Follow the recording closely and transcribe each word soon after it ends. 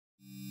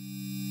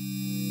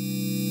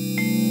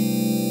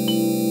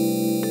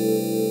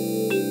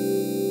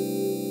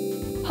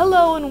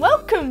and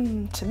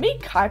welcome to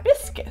Meek,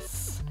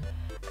 Hibiscus,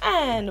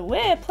 and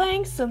we're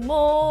playing some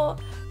more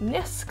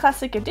NES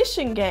Classic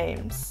Edition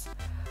games.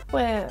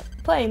 We're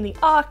playing the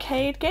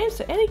arcade games,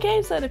 so any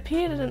games that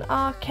appeared in an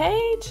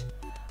arcade,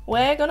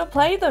 we're gonna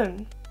play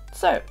them.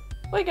 So,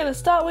 we're gonna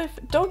start with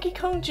Donkey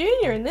Kong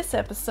Jr. in this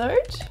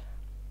episode.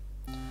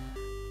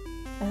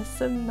 There's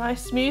some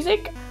nice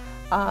music.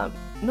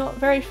 Not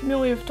very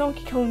familiar with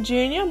Donkey Kong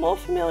Jr., more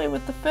familiar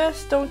with the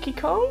first Donkey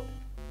Kong.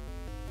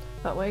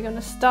 But we're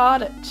gonna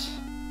start it.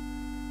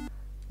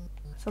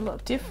 It's a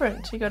lot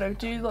different. You gotta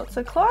do lots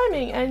of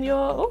climbing and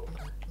you're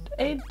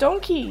a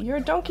donkey. You're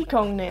a Donkey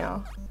Kong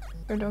now.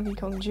 You're a Donkey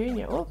Kong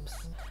Jr. Oops.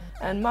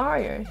 And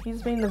Mario,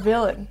 he's been the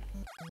villain.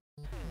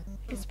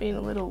 He's been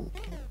a little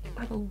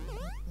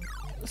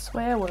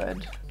swear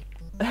word.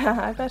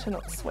 I better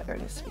not swear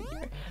in this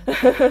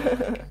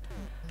video.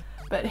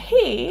 But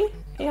he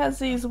has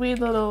these weird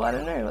little, I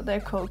don't know what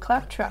they're called,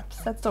 claptraps.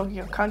 That's Donkey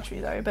Kong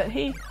Country though, but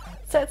he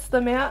sets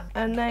them out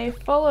and they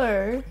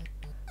follow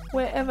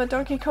wherever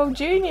Donkey Kong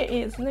Jr.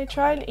 is and they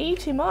try and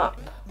eat him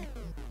up.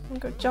 I'm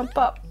gonna jump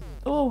up.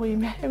 Oh, we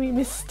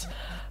missed.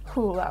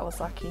 Oh, that was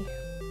lucky.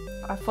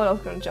 I thought I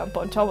was gonna jump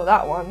on top of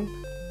that one.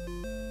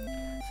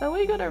 So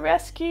we gotta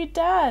rescue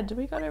Dad.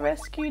 We gotta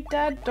rescue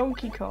Dad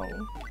Donkey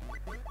Kong.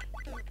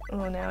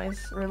 Oh, now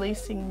he's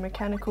releasing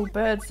mechanical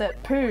birds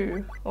that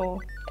poo. Or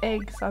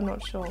eggs, I'm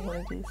not sure what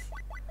it is.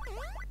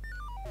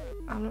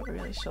 I'm not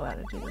really sure how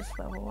to do this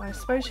level. I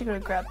suppose you gotta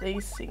grab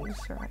these things,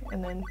 right?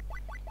 And then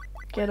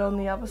get on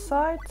the other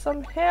side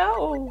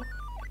somehow.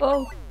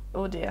 Oh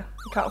dear.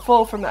 You can't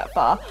fall from that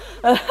far.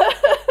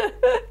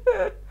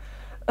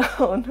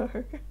 Oh no.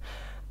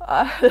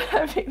 I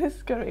think this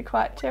is gonna be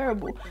quite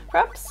terrible.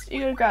 Perhaps you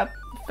gotta grab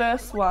the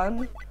first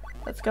one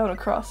that's going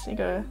across and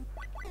you gotta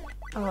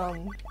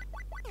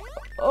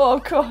oh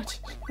god,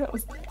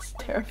 that's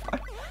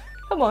terrifying.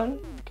 Come on,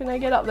 can I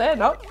get up there?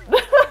 Nope.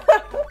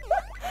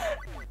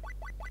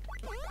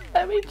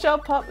 Let me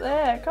jump up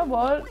there, come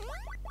on.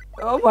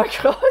 Oh my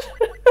god.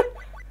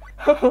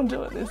 I'll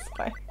do it this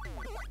way.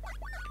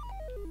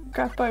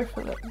 Grab both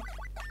of them.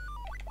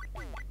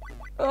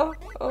 Oh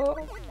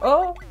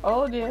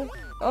dear.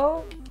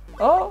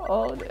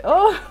 Oh dear.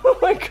 Oh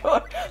my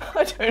god.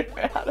 I don't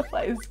know how to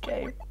play this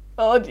game.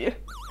 Oh dear.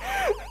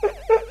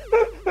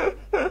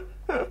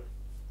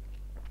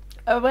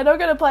 We're not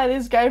going to play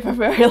this game for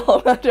very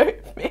long, I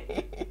don't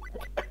think.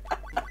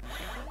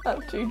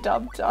 I'm too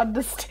dumb to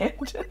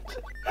understand it.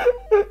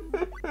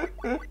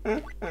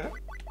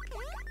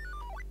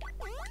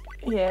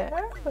 Yeah,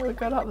 we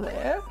got up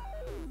there.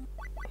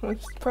 Which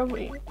is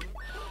probably...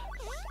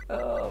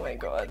 Oh my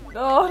god.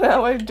 Oh,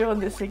 now we're doing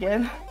this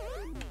again.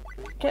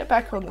 Get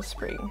back on the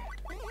spring.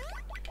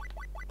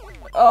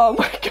 Oh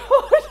my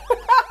god.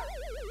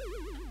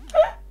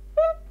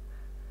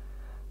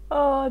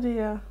 Oh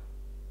dear.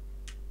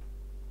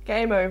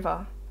 Game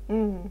over.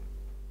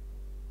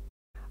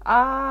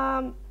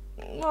 I'll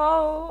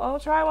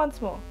try once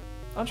more.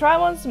 Because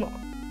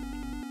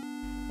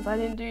I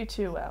didn't do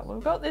too well.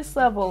 We've got this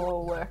level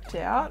all worked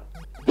out.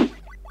 You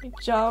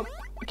jump,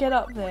 get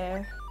up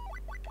there.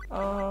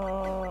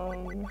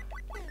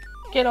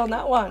 Get on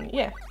that one,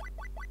 yeah.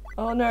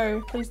 Oh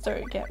no, please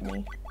don't get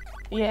me.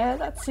 Yeah,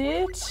 that's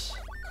it.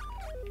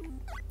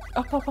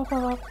 Up.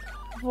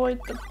 Avoid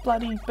the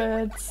bloody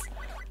birds.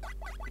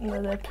 No,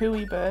 they're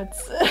pooey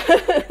birds.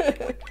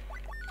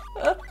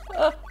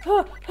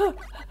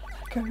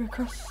 Go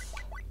across.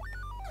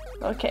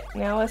 Okay,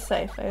 now we're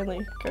safe. I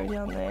only go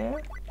down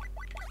there.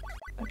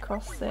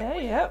 Across there,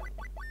 yep.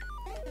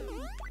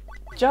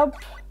 Jump.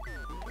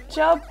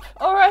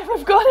 Alright,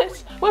 we've got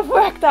it. We've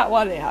worked that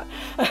one out.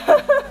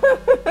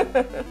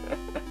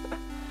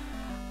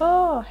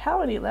 Oh, how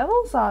many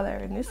levels are there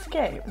in this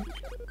game?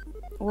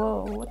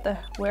 Whoa,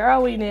 where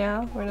are we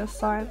now? We're in a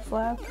science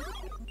lab.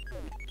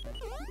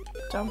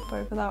 Jump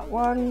over that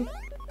one.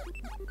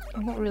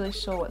 I'm not really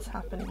sure what's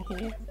happening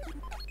here.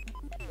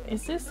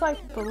 Is this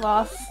like the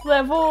last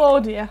level? Oh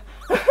dear.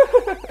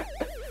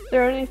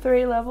 There are only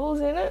 3 levels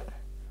in it?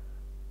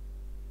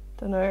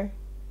 Don't know.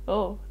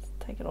 Oh, it's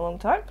taken a long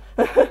time.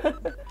 So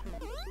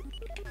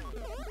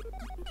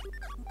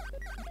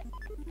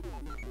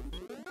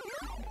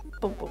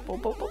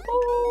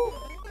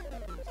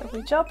if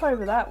we jump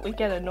over that, we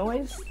get a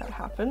noise that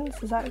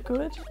happens. Is that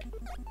good?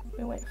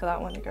 We'll wait for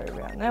that one to go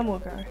around, then we'll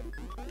go.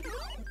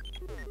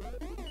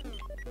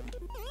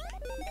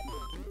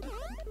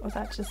 Or is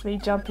that just me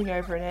jumping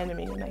over an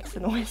enemy that makes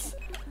the noise?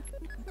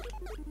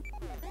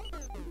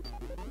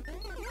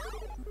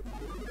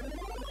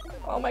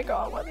 Oh my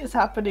god, what is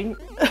happening?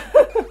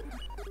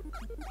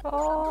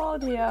 Oh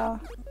dear.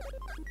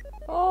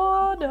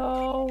 Oh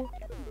no.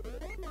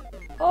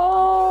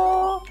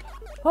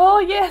 Oh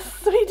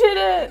yes, we did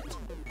it!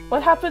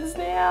 What happens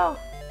now?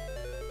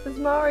 Does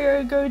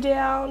Mario go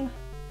down?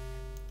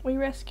 We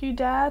rescue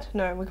Dad?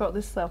 No, we got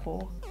this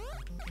level.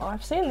 Oh,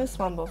 I've seen this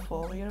one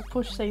before. We're gonna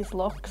push these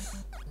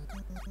locks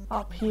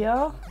up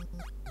here.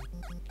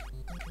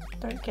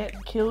 Don't get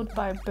killed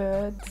by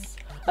birds.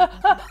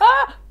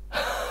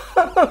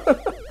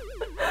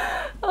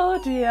 Oh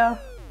dear.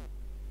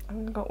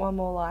 I've got one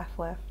more life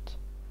left.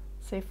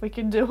 See if we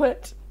can do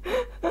it.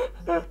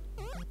 If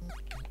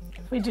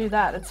we do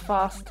that, it's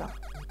faster.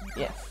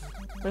 Yes,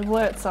 we've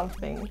learnt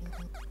something.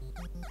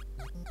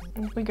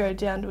 And if we go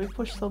down, do we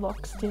push the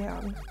locks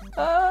down?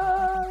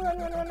 Ah, run,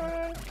 run, run,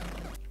 run.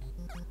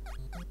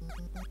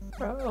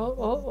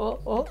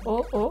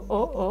 Oh,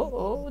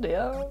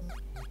 dear.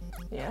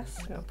 Yes,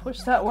 I'm gonna push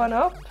that one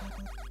up.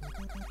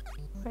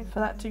 Wait for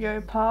that to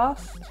go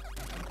past.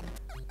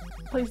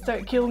 Please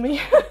don't kill me.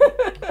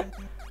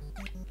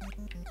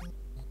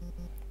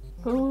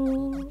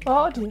 Ooh,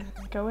 oh dear,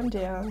 going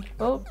down.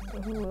 Oh,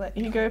 we'll let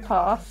you go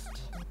past.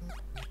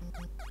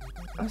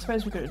 I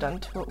suppose we could have done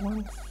two at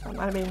once. That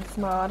might have been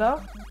smarter.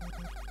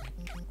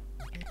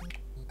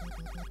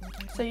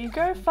 So you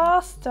go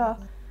faster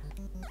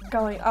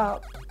going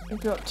up if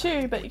you've got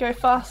two, but you go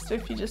faster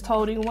if you're just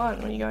holding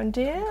one when you're going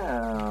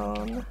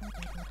down.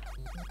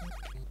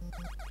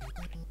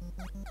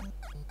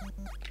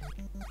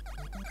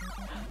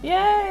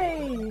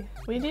 Yay!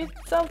 We did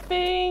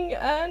something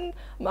and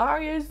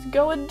Mario's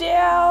going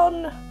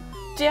down!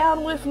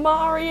 Down with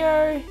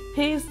Mario!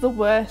 He's the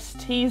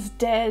worst, he's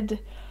dead.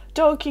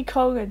 Donkey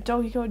Kong and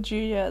Donkey Kong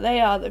Jr., they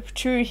are the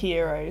true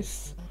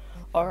heroes.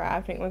 Alright,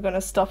 I think we're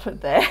gonna stop it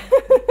there.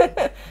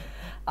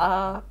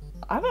 I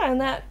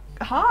found that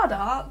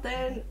harder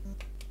than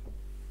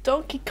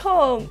Donkey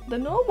Kong, the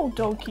normal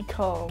Donkey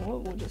Kong.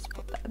 We'll just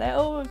put that there.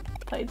 Oh, we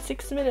played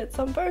 6 minutes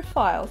on both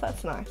files,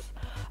 that's nice.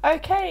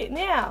 Okay,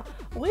 now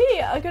we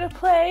are going to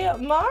play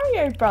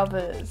Mario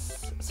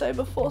Brothers. So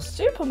before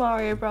Super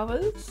Mario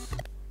Brothers,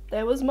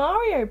 there was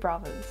Mario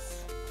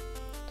Brothers.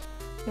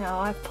 Now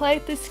I've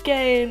played this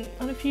game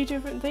on a few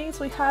different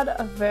things. We had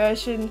a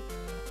version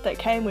that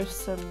came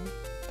with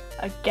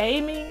a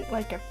gaming,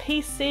 like a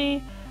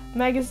PC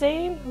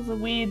magazine. It was a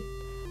weird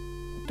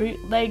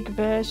bootleg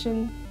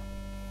version.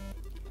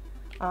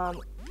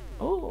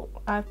 Oh,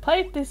 I've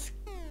played this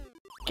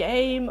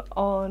game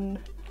on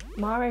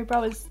Mario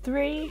Brothers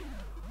 3,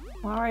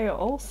 Mario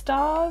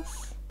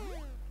All-Stars.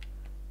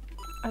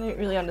 I didn't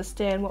really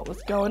understand what was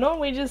going on.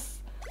 We just,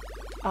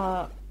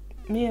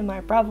 me and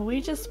my brother, we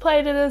just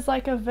played it as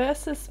like a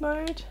versus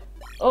mode.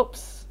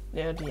 Oops,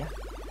 oh dear.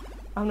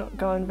 I'm not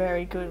going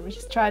very good. We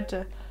just tried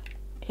to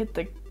hit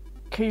the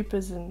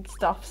Koopas and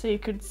stuff so you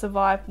could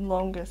survive the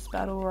longest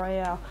battle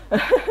royale.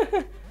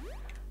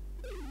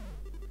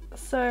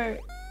 So,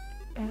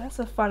 yeah, that's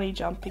a funny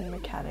jumping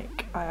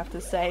mechanic, I have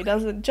to say. It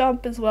doesn't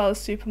jump as well as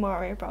Super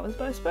Mario Brothers,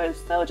 but I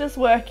suppose they were just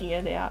working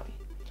it out.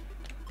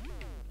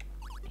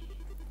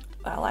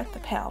 I like the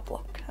power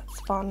block, that's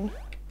fun.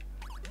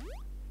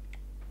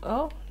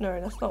 Oh, no,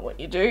 that's not what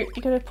you do.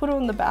 You gotta put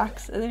on the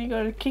backs and then you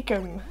gotta kick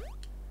them.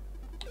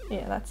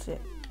 Yeah, that's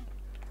it.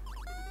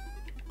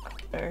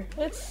 No,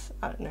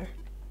 I don't know.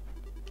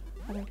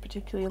 I don't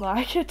particularly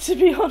like it, to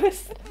be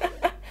honest.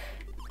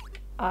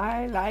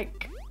 I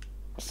like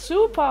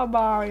Super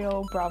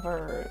Mario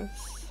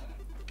Brothers.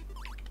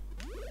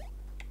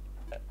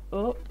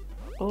 Oh,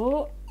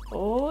 oh,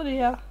 oh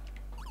dear.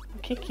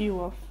 I'll kick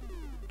you off.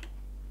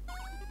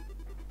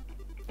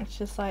 It's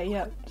just like,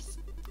 yeah, just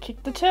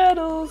kick the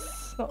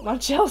turtles. Not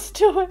much else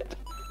to it.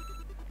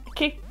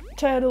 Kick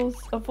turtles,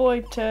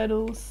 avoid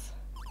turtles.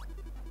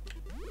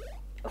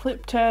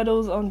 Flip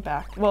turtles on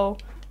back. Well,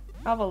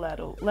 other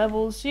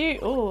levels you...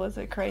 Oh, it's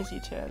a crazy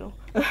turtle.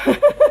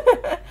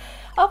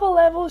 Other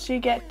levels you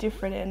get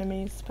different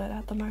enemies, but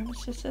at the moment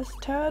it's just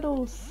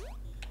turtles.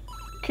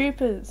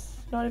 Koopas.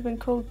 Not even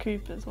called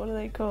Koopas. What are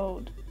they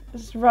called?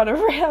 Just run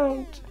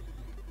around.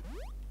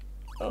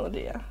 Oh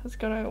dear.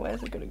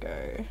 Where's it gonna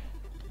go?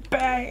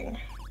 Bang!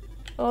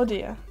 Oh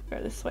dear.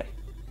 Go this way.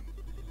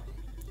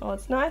 Oh,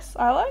 it's nice.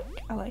 I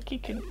like you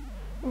can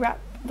wrap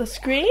the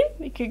screen.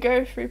 You can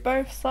go through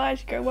both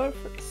sides. You go one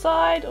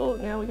side. Oh,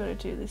 now we gotta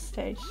do this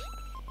stage.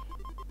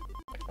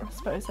 I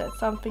suppose that's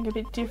something a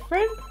bit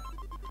different.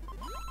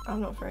 I'm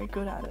not very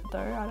good at it though.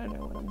 I don't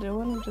know what I'm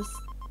doing. I'm just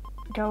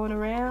going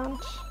around,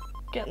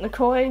 getting the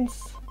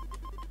coins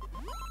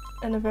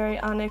in a very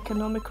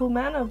uneconomical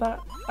manner,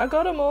 but I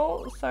got them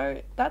all,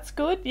 so that's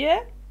good,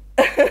 yeah?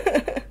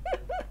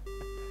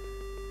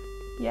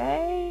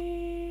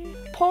 Yay!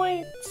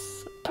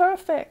 Points!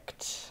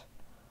 Perfect!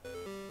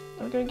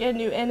 We're gonna get a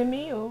new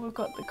enemy, or we've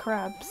got the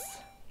crabs.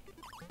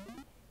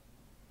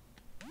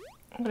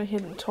 I'm gonna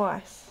hit them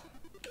twice.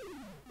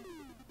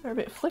 They're a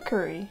bit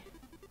flickery.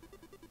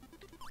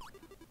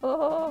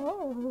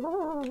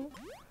 Oh,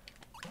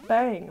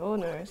 bang! Oh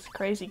no, it's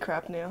crazy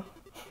crab now.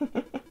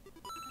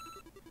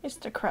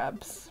 Mr.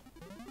 Krabs.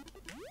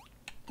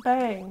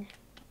 Bang!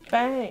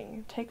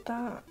 Bang! Take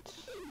that.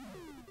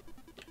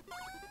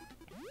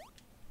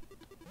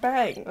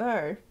 Bang!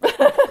 No.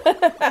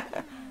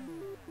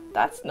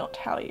 That's not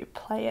how you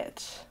play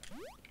it.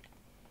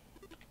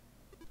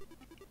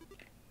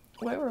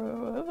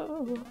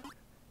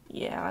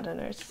 Yeah, I don't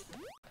know. It's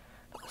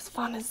not as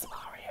fun as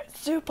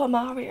Super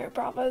Mario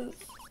Brothers.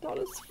 It's not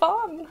as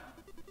fun.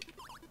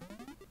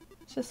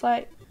 It's just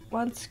like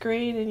one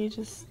screen and you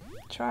just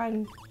try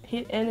and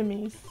hit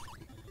enemies.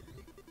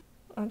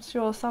 I'm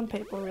sure some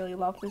people really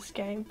love this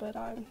game, but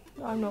I'm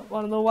not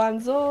one of the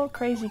ones. Oh,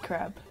 crazy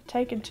crab.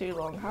 Taking too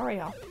long. Hurry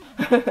up.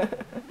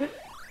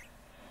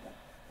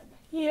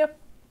 Yep.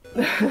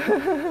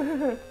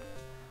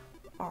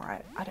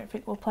 Alright, I don't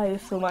think we'll play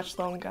this for much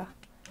longer.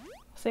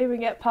 See if we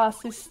can get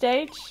past this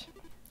stage,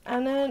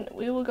 and then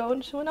we will go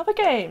into another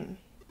game.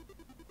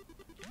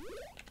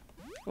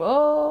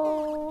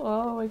 Whoa!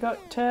 Oh, we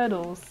got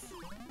turtles.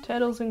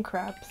 Turtles and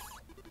crabs.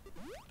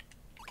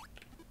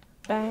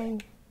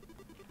 Bang.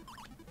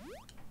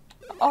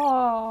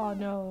 Oh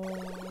no.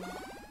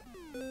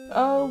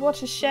 Oh,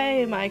 what a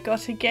shame, I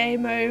got a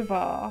game over.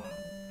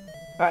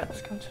 Alright,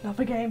 let's go to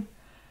another game.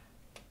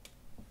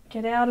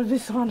 Get out of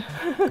this one.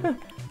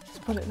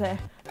 Just put it there.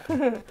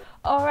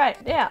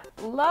 Alright, now,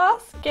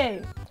 last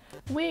game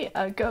we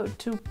are going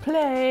to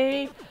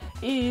play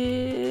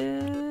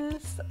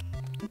is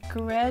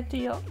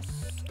Gradius.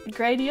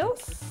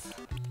 Gradius?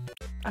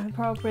 I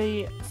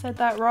probably said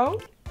that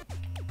wrong.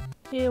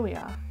 Here we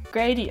are.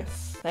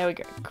 Gradius. There we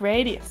go.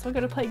 Gradius. We're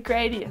going to play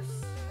Gradius.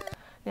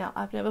 Now,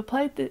 I've never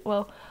played this.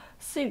 Well,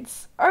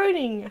 since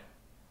owning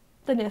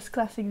the NES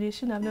Classic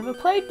Edition, I've never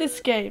played this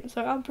game,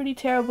 so I'm pretty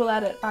terrible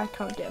at it. I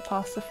can't get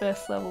past the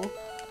first level.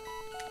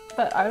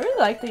 But I really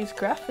like these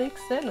graphics.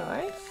 They're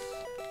nice.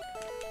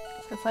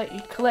 So it's like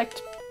you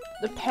collect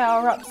the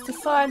power-ups,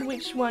 decide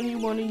which one you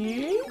want to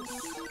use.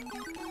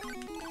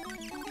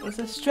 There's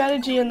a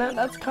strategy in that.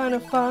 That's kind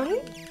of fun.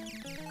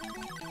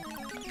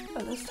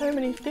 But there's so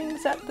many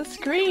things at the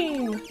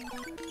screen.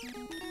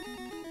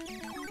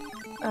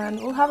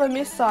 And we'll have a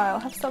missile,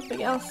 have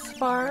something else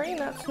firing,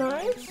 that's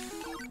nice.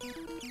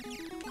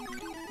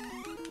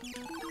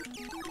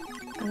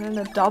 And then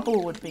a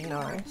double would be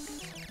nice.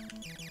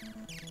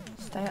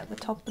 Stay at the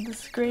top of the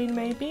screen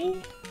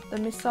maybe. The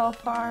missile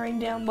firing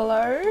down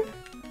below.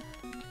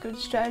 Good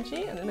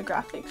strategy. And then the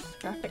graphics.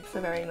 Graphics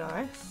are very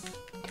nice.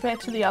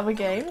 Compared to the other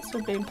games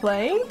we've been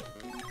playing.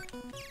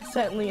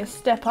 Certainly a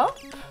step up.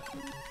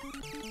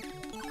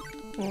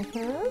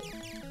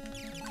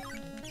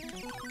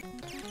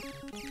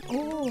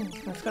 Ooh,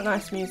 it's got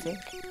nice music.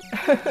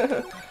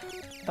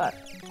 But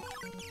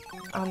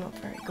I'm not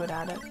very good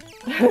at it.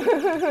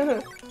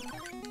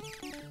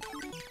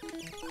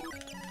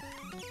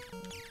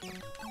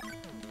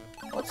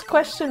 What's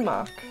question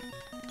mark?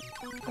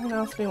 Don't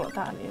ask me what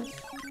that is.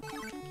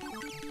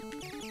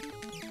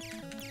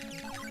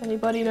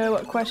 Anybody know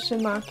what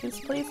question mark is?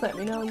 Please let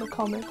me know in the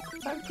comments.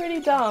 I'm pretty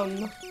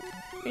dumb.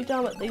 Pretty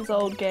dumb at these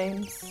old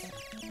games.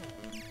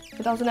 If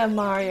it doesn't have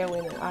Mario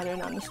in it, I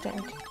don't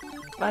understand.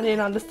 I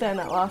didn't understand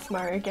that last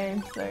Mario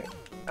game, so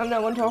I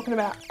know what I'm talking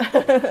about. I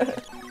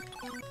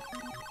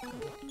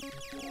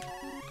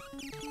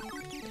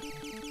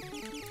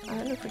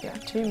don't know if we can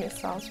have 2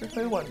 missiles, if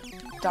we want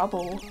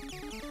double.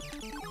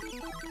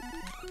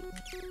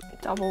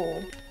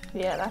 Double.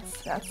 Yeah,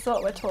 that's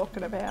what we're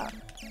talking about.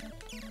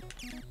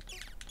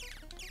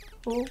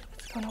 Oh,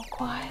 it's gone all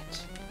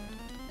quiet.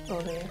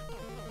 Oh there.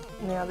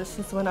 Now this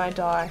is when I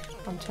die.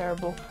 I'm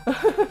terrible.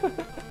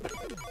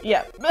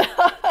 Yep.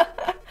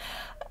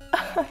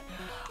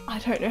 I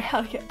don't know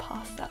how to get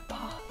past that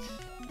part.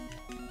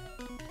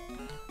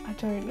 I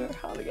don't know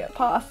how to get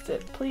past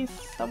it. Please,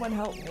 someone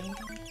help me.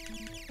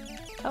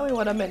 Tell me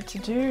what I'm meant to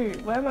do.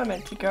 Where am I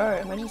meant to go?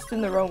 Am I just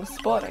in the wrong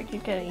spot? I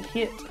keep getting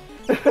hit.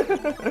 I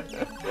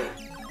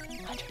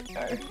don't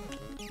know.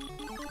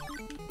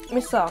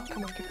 Missile.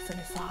 Come on, give us a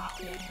missile.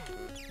 Yeah.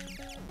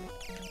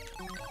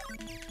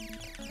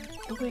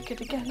 If we could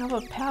get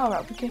another power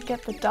up, we could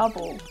get the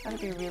double. That'd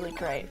be really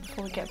great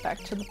before we get back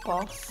to the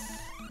boss.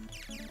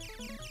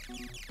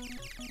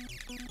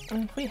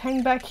 And if we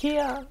hang back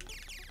here,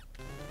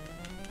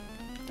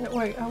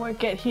 I won't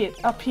get hit.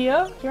 Up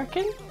here, you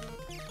reckon?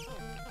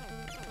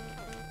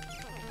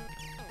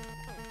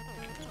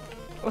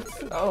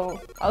 Oh,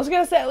 I was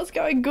gonna say it was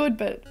going good,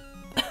 but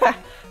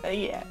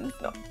yeah,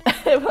 it's not.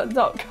 It was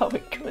not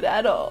going good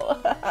at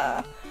all.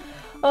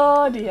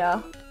 Oh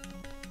dear.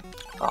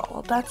 Oh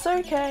well, that's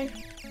okay.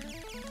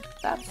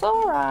 That's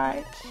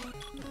alright.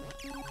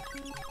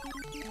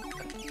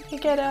 You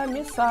get a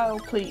missile,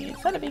 please.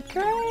 That'd be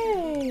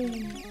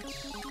great.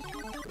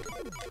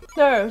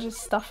 No,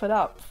 just stuff it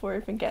up before we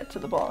even get to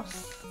the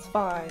boss. It's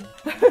fine.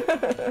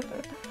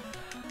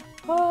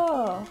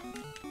 Oh.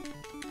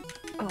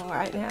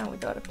 Alright, now we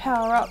got a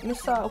power up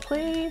missile,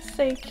 please.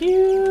 Thank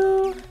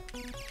you.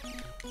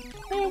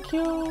 Thank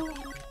you.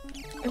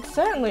 It's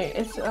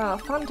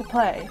fun to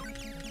play.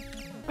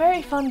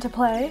 Very fun to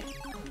play.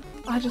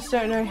 I just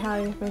don't know how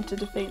you're meant to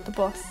defeat the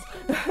boss.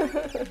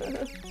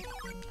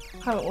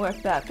 Haven't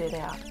worked that bit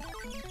out.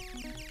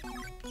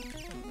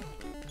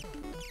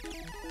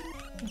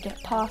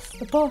 Get past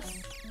the boss.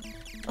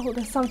 Oh,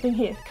 there's something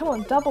here. Come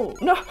on, double.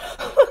 No!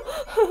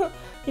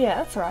 Yeah,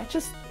 that's alright.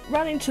 Just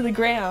run into the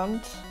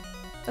ground.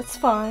 That's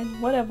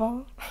fine.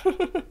 Whatever.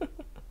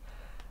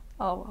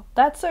 Oh well,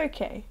 that's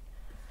okay.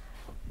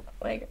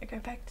 We're gonna go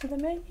back to the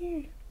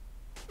menu.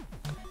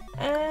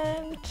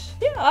 And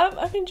yeah,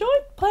 I've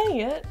enjoyed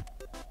playing it.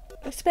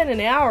 I spent an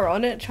hour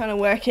on it trying to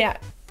work out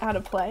how to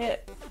play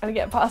it and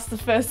get past the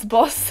first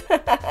boss,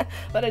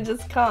 but I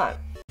just can't.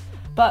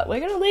 But we're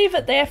gonna leave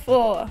it there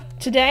for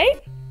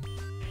today,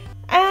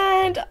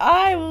 and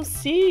I will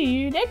see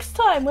you next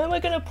time when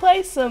we're gonna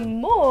play some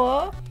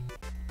more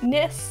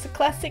NES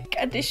Classic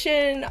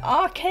Edition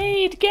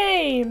arcade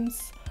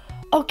games.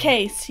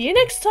 Okay, see you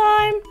next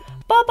time.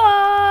 Bye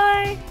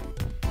bye.